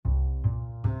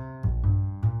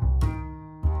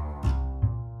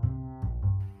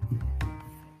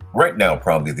Right now,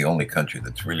 probably the only country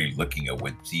that's really looking at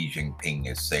what Xi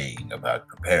Jinping is saying about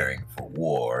preparing for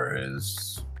war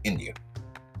is India.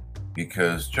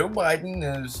 Because Joe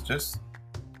Biden is just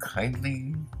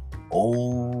kindly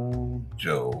old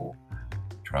Joe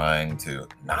trying to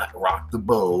not rock the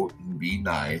boat and be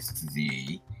nice to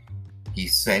Xi.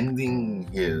 He's sending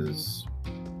his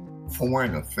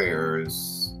foreign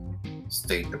affairs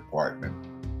State Department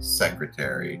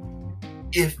secretary,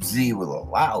 if Xi will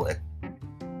allow it,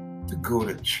 to go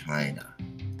to China.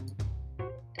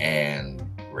 And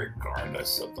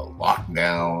regardless of the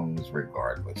lockdowns,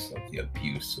 regardless of the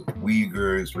abuse of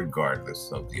Uyghurs,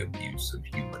 regardless of the abuse of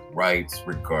human rights,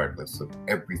 regardless of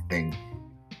everything,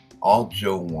 all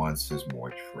Joe wants is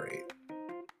more trade.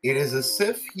 It is as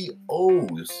if he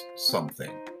owes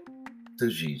something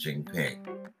to Xi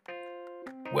Jinping.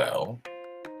 Well,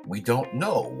 we don't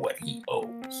know what he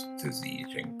owes to Xi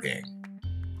Jinping.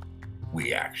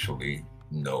 We actually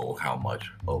know how much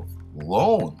of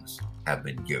loans have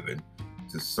been given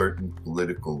to certain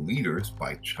political leaders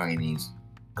by Chinese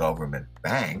government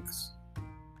banks.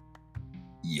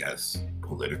 Yes,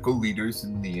 political leaders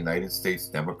in the United States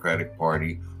Democratic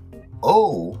Party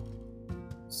owe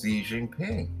Xi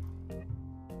Jinping.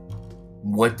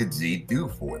 What did Xi do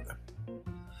for them?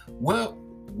 Well,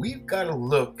 we've got to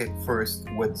look at first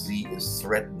what Xi is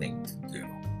threatening to do.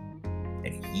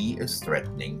 And he is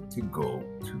threatening to go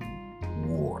to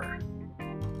war.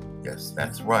 Yes,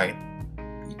 that's right.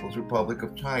 People's Republic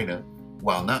of China,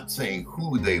 while not saying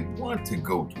who they want to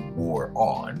go to war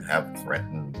on, have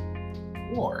threatened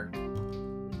war.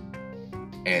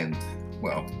 And,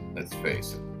 well, let's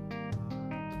face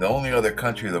it, the only other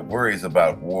country that worries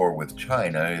about war with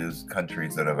China is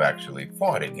countries that have actually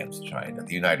fought against China.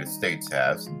 The United States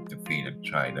has defeated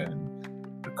China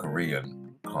in the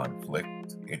Korean conflict.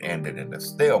 It ended in a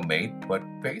stalemate, but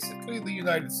basically the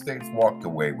United States walked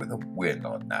away with a win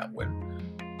on that one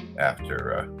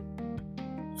after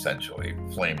essentially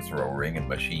flamethrowing and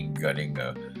machine gunning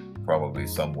probably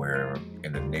somewhere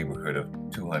in the neighborhood of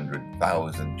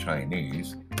 200,000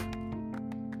 Chinese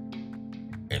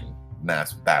in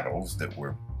mass battles that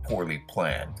were poorly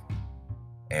planned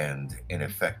and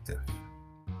ineffective.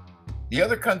 The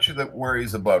other country that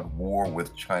worries about war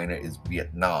with China is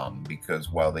Vietnam, because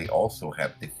while they also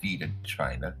have defeated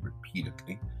China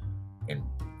repeatedly in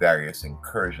various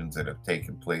incursions that have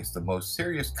taken place, the most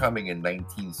serious coming in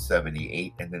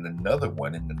 1978 and then another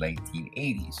one in the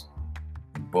 1980s.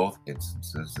 In both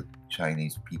instances, the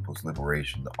Chinese People's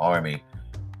Liberation Army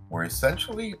were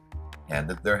essentially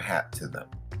handed their hat to them.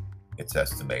 It's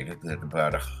estimated that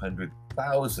about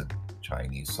 100,000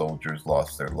 Chinese soldiers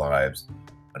lost their lives.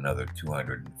 Another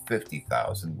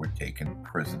 250,000 were taken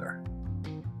prisoner.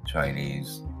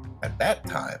 Chinese at that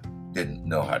time didn't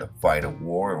know how to fight a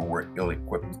war or were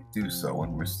ill-equipped to do so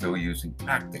and were still using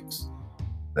tactics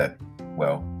that,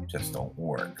 well, just don't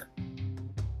work.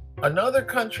 Another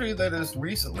country that has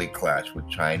recently clashed with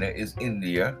China is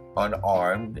India,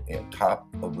 unarmed at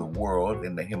top of the world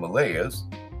in the Himalayas.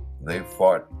 They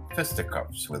fought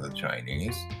fisticuffs with the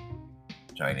Chinese.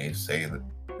 Chinese say that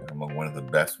they're among one of the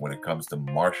best when it comes to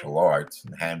martial arts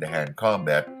and hand-to-hand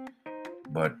combat,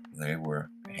 but they were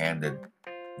handed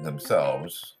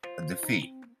themselves a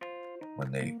defeat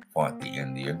when they fought the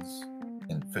Indians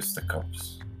in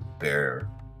fisticuffs. Their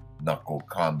knuckle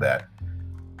combat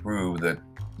proved that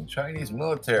the Chinese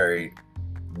military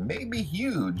may be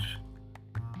huge,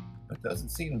 but doesn't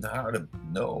seem to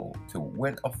know to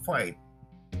win a fight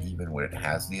even when it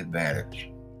has the advantage.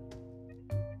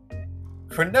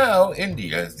 For now,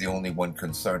 India is the only one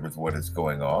concerned with what is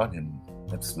going on, and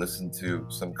let's listen to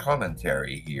some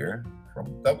commentary here from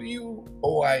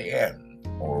WOIN,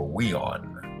 or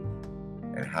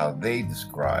WION, and how they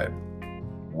describe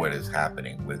what is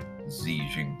happening with Xi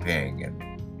Jinping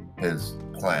and his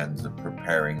plans of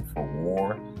preparing for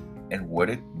war and what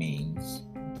it means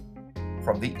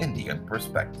from the Indian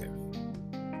perspective.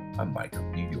 I'm Mike of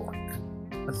New York.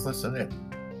 Let's listen in.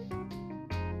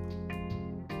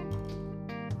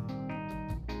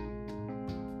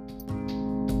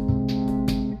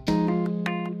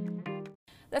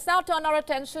 Let's now turn our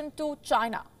attention to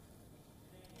China.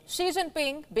 Xi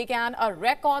Jinping began a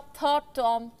record third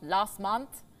term last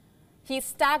month. He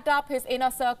stacked up his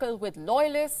inner circle with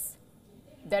loyalists.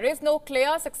 There is no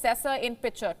clear successor in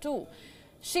picture too.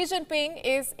 Xi Jinping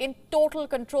is in total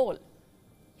control.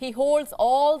 He holds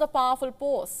all the powerful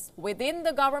posts within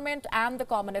the government and the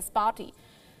Communist Party.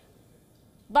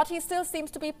 But he still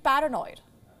seems to be paranoid.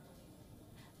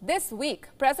 This week,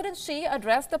 President Xi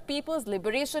addressed the People's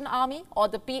Liberation Army, or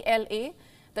the PLA.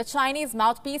 The Chinese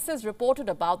mouthpieces reported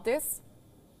about this.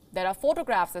 There are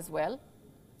photographs as well.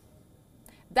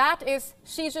 That is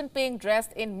Xi Jinping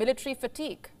dressed in military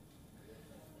fatigue.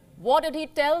 What did he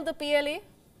tell the PLA?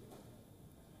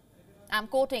 I'm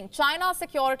quoting, China's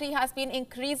security has been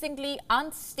increasingly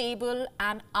unstable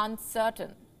and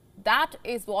uncertain. That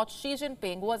is what Xi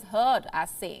Jinping was heard as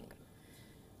saying.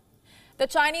 The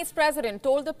Chinese president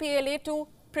told the PLA to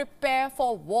prepare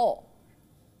for war.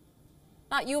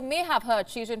 Now, you may have heard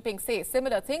Xi Jinping say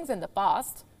similar things in the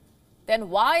past. Then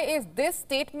why is this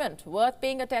statement worth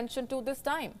paying attention to this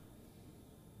time?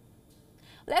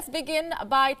 Let's begin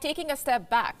by taking a step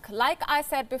back. Like I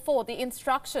said before, the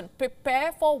instruction,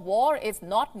 prepare for war, is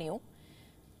not new.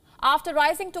 After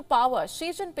rising to power,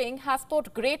 Xi Jinping has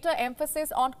put greater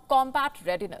emphasis on combat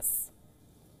readiness.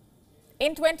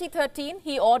 In 2013,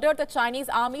 he ordered the Chinese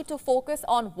army to focus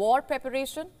on war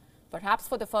preparation, perhaps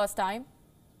for the first time.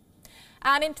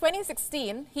 And in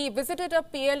 2016, he visited a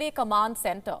PLA command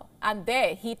center, and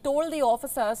there he told the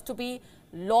officers to be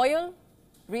loyal,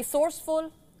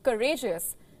 resourceful,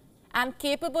 courageous, and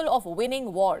capable of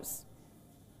winning wars.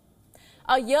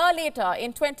 A year later,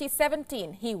 in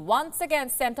 2017, he once again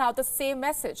sent out the same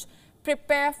message,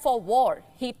 prepare for war,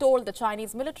 he told the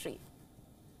Chinese military.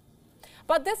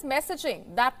 But this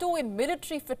messaging, that too in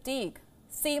military fatigue,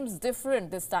 seems different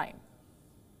this time.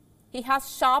 He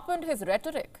has sharpened his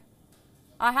rhetoric.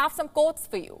 I have some quotes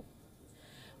for you.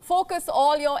 Focus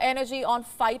all your energy on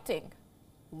fighting.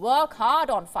 Work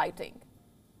hard on fighting.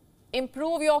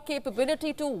 Improve your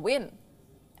capability to win.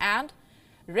 And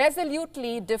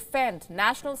resolutely defend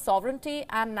national sovereignty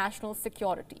and national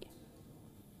security.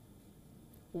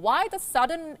 Why the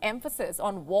sudden emphasis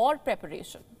on war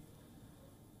preparation?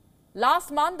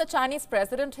 Last month, the Chinese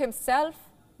president himself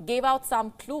gave out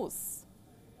some clues.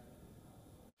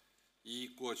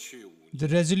 The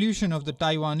resolution of the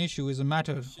Taiwan issue is a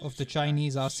matter of the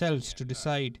Chinese ourselves to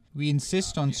decide. We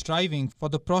insist on striving for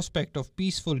the prospect of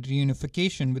peaceful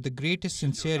reunification with the greatest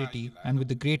sincerity and with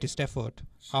the greatest effort.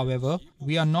 However,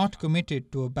 we are not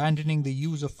committed to abandoning the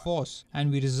use of force,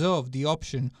 and we reserve the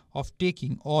option of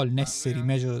taking all necessary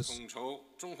measures.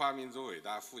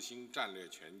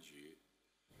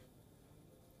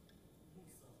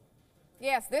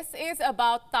 Yes, this is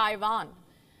about Taiwan.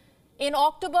 In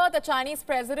October, the Chinese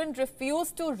president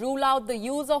refused to rule out the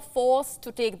use of force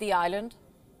to take the island.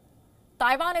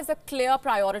 Taiwan is a clear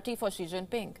priority for Xi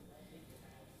Jinping.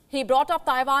 He brought up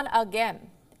Taiwan again.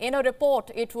 In a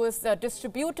report, it was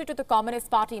distributed to the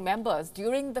Communist Party members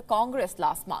during the Congress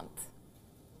last month.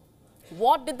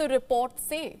 What did the report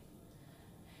say?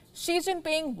 Xi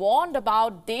Jinping warned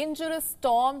about dangerous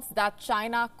storms that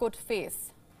China could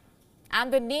face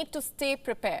and the need to stay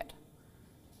prepared.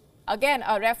 Again,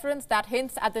 a reference that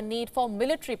hints at the need for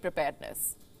military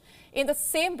preparedness. In the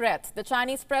same breath, the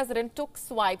Chinese president took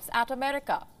swipes at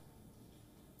America.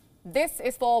 This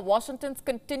is for Washington's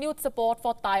continued support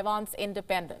for Taiwan's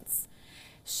independence.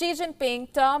 Xi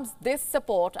Jinping terms this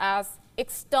support as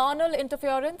external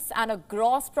interference and a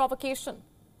gross provocation.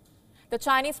 The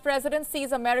Chinese president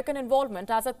sees American involvement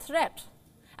as a threat.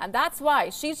 And that's why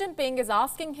Xi Jinping is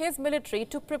asking his military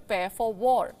to prepare for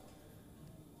war.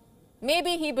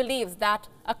 Maybe he believes that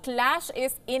a clash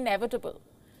is inevitable.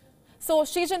 So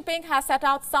Xi Jinping has set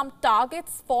out some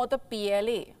targets for the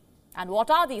PLA. And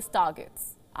what are these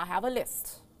targets? I have a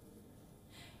list.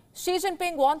 Xi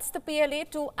Jinping wants the PLA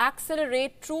to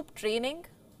accelerate troop training,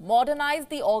 modernize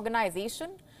the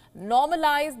organization,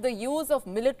 normalize the use of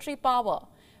military power,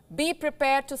 be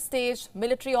prepared to stage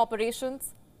military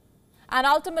operations, and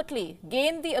ultimately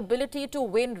gain the ability to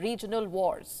win regional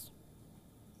wars.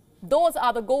 Those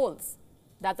are the goals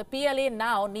that the PLA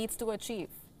now needs to achieve.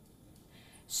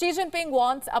 Xi Jinping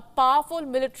wants a powerful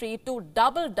military to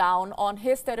double down on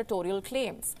his territorial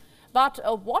claims. But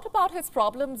what about his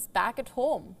problems back at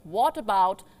home? What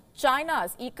about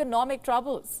China's economic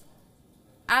troubles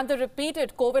and the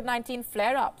repeated COVID-19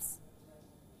 flare-ups?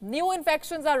 New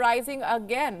infections are rising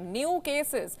again. New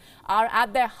cases are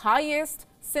at their highest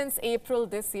since April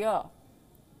this year.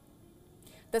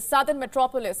 The southern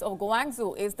metropolis of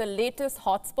Guangzhou is the latest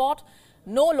hotspot.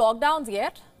 No lockdowns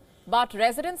yet, but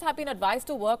residents have been advised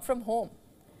to work from home.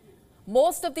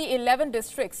 Most of the 11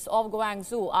 districts of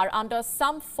Guangzhou are under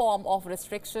some form of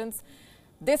restrictions.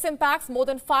 This impacts more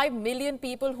than 5 million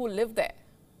people who live there.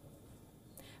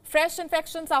 Fresh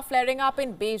infections are flaring up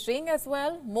in Beijing as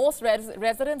well. Most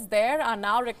residents there are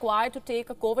now required to take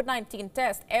a COVID-19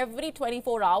 test every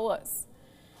 24 hours.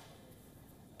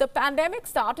 The pandemic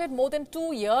started more than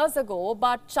 2 years ago,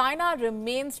 but China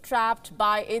remains trapped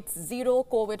by its zero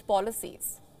COVID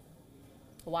policies,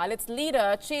 while its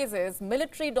leader chases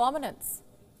military dominance.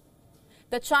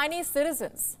 The Chinese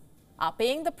citizens are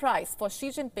paying the price for Xi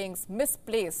Jinping's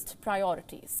misplaced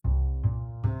priorities.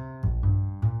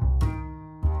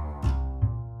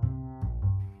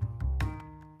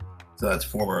 So that's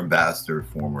former ambassador,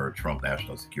 former Trump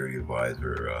National Security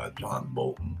Advisor, John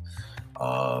Bolton.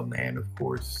 And of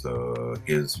course,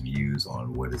 his views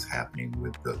on what is happening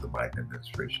with the Biden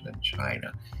administration in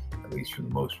China, at least from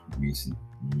the most recent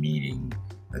meeting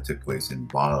that took place in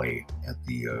Bali at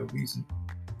the recent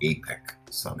APEC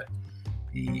summit,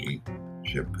 the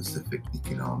Asia-Pacific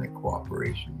Economic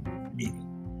Cooperation meeting.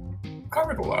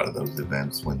 Covered a lot of those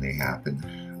events when they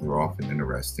happen. They're often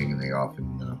interesting, and they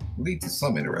often lead to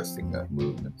some interesting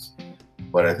movements.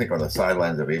 But I think on the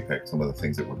sidelines of APEC, some of the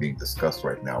things that were being discussed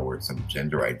right now were some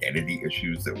gender identity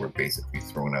issues that were basically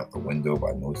thrown out the window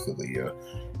by most of the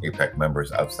APEC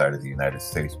members outside of the United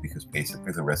States, because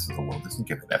basically the rest of the world doesn't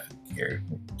give an effing care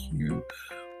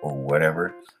or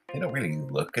whatever. They don't really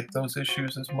look at those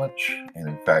issues as much. And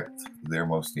in fact, they're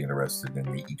mostly interested in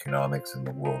the economics and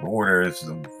the world orders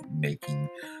of making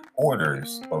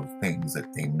orders of things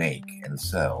that they make and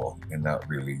sell, and not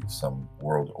really some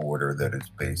world order that is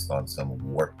based on some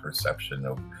warped perception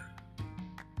of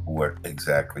what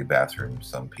exactly bathrooms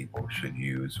some people should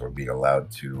use or be allowed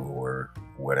to, or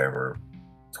whatever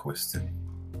twisted,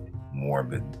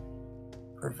 morbid,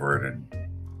 perverted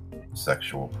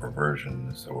sexual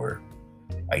perversions or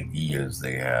ideas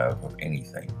they have of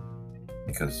anything.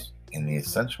 Because in the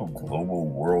essential global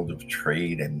world of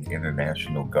trade and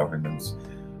international governance,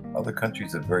 other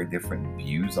countries have very different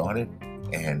views on it,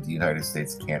 and the United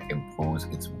States can't impose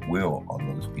its will on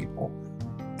those people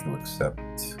to accept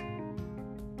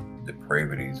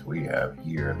depravities we have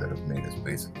here that have made us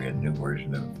basically a new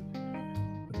version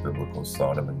of the biblical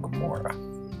Sodom and Gomorrah,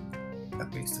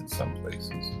 at least in some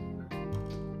places.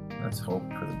 Let's hope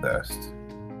for the best.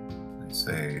 They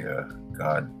say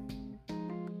God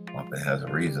often has a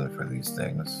reason for these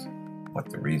things. What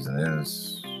the reason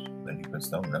is, many of us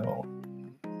don't know.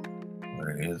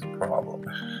 But it is a problem,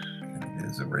 and it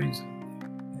is a reason,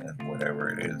 and whatever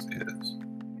it is.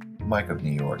 Mike of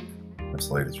New York, that's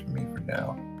the latest from me for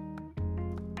now.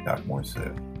 Doc Moore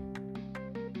said.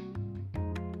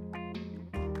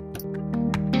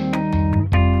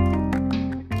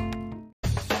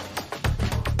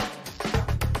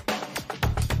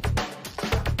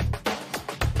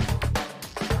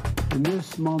 In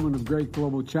this moment of great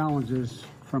global challenges,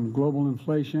 from global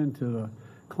inflation to the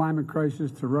climate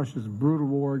crisis to Russia's brutal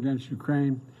war against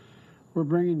Ukraine, we're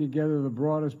bringing together the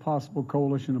broadest possible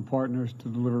coalition of partners to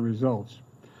deliver results.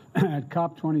 At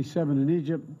COP27 in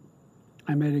Egypt,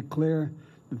 I made it clear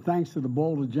that thanks to the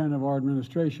bold agenda of our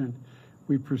administration,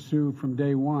 we pursue from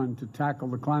day one to tackle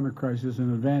the climate crisis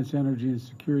and advance energy and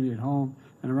security at home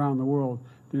and around the world.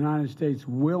 The United States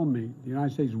will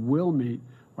meet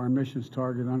our emissions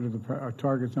targets under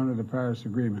the Paris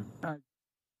Agreement.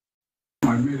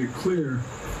 I made it clear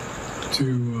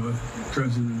to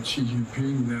President Xi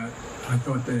Jinping that I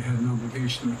thought they had an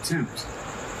obligation to attempt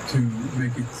to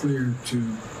make it clear to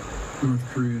North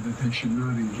Korea that they should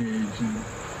not engage in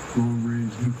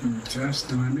long-range nuclear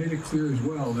tests. And I made it clear as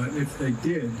well that if they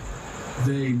did,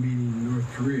 they, meaning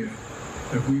North Korea,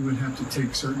 that we would have to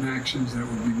take certain actions that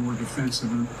would be more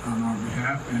defensive on our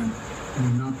behalf, and it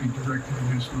would not be directed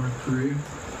against North Korea.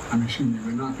 It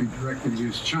would not be directed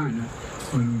against China,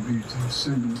 but it would be to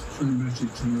send a clear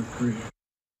message to North Korea.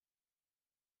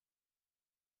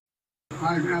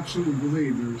 I absolutely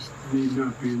believe there need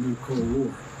not be a new Cold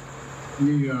War.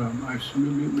 I've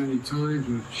met many times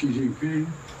with Xi Jinping,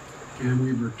 and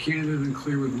we were candid and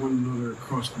clear with one another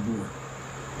across the board.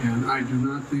 And I do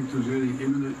not think there's any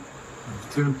imminent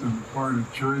attempt on the part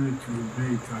of China to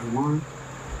invade Taiwan.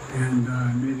 And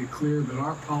I made it clear that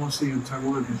our policy on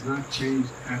Taiwan has not changed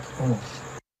at all.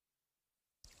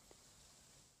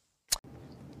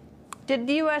 Did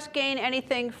the U.S. gain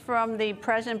anything from the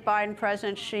President Biden,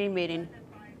 President Xi meeting?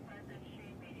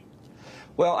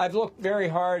 Well, I've looked very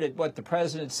hard at what the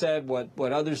president said,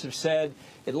 what others have said.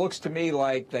 It looks to me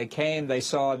like they came, they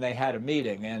saw, and they had a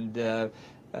meeting. And,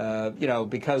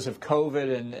 because of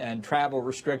COVID and travel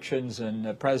restrictions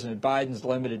and President Biden's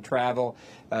limited travel,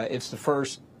 it's the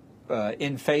first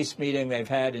in-face meeting they've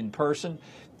had in person.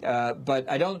 But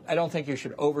I don't think you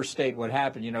should overstate what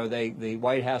happened. The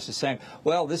White House is saying,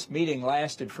 well, this meeting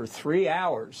lasted for 3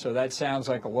 hours, so that sounds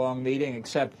like a long meeting,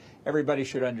 except everybody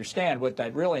should understand what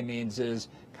that really means is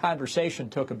conversation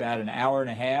took about an hour and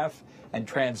a half, and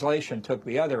translation took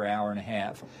the other hour and a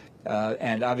half.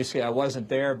 And obviously I wasn't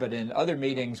there, but in other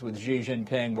meetings with Xi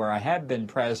Jinping where I have been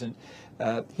present,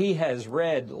 he has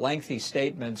read lengthy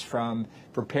statements from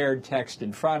prepared text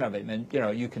in front of him.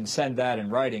 And, you can send that in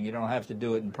writing. You don't have to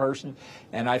do it in person.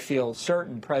 And I feel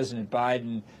certain President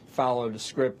Biden followed a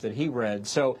script that he read.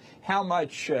 So how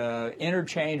much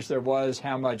interchange there was,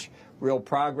 how much real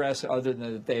progress, other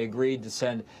than that they agreed to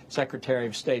send Secretary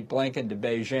of State Blinken to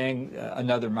Beijing,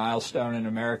 another milestone in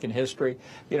American history.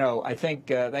 I think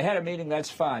they had a meeting, that's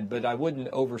fine, but I wouldn't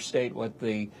overstate what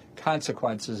the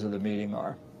consequences of the meeting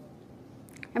are.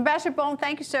 Ambassador Bolton,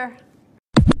 thank you, sir.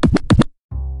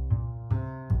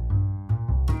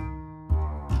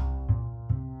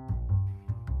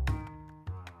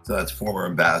 So that's former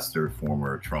ambassador,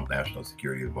 former Trump National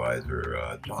Security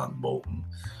Advisor, John Bolton.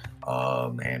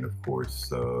 And of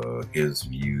course, his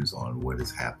views on what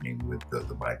is happening with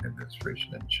the Biden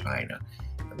administration in China,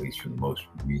 at least from the most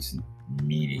recent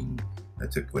meeting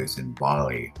that took place in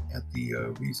Bali at the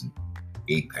recent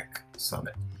APEC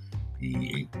summit,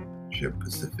 the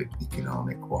Asia-Pacific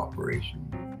Economic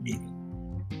Cooperation meeting.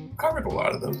 Covered a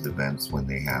lot of those events when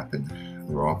they happened.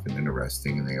 They're often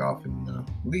interesting, and they often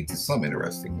lead to some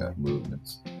interesting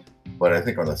movements. But I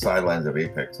think on the sidelines of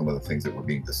APEC, some of the things that were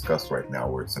being discussed right now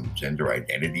were some gender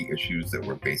identity issues that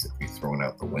were basically thrown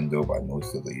out the window by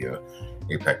most of the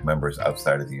APEC members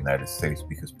outside of the United States,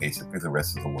 because basically the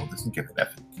rest of the world doesn't give an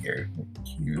effing care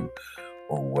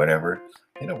or whatever.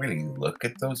 They don't really look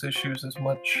at those issues as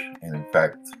much. And in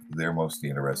fact, they're mostly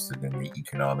interested in the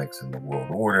economics and the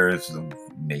world orders of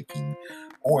making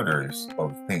orders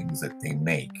of things that they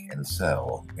make and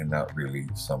sell, and not really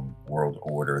some world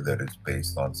order that is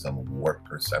based on some warped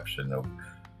perception of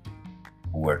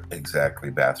what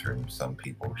exactly bathrooms some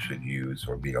people should use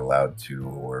or be allowed to,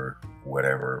 or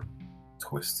whatever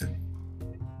twisted,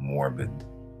 morbid,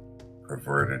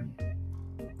 perverted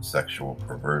sexual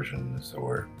perversions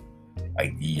or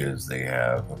ideas they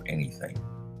have of anything.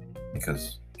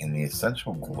 Because in the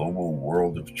essential global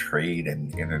world of trade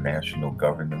and international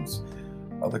governance,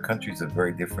 other countries have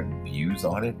very different views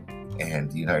on it, and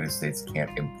the United States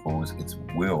can't impose its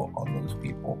will on those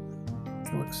people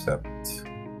to accept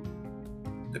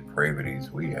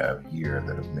depravities we have here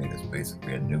that have made us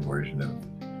basically a new version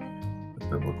of the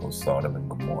biblical Sodom and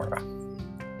Gomorrah,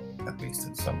 at least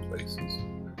in some places.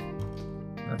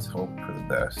 Let's hope for the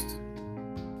best.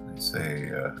 They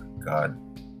say God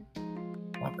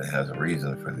often has a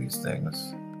reason for these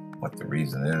things. What the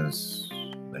reason is,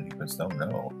 many of us don't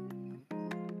know.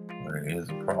 But it is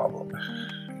a problem,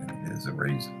 and it is a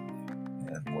reason,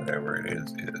 and whatever it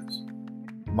is.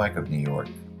 Mike of New York,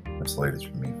 what's the latest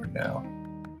from me for now?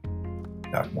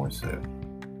 Doc Moore said.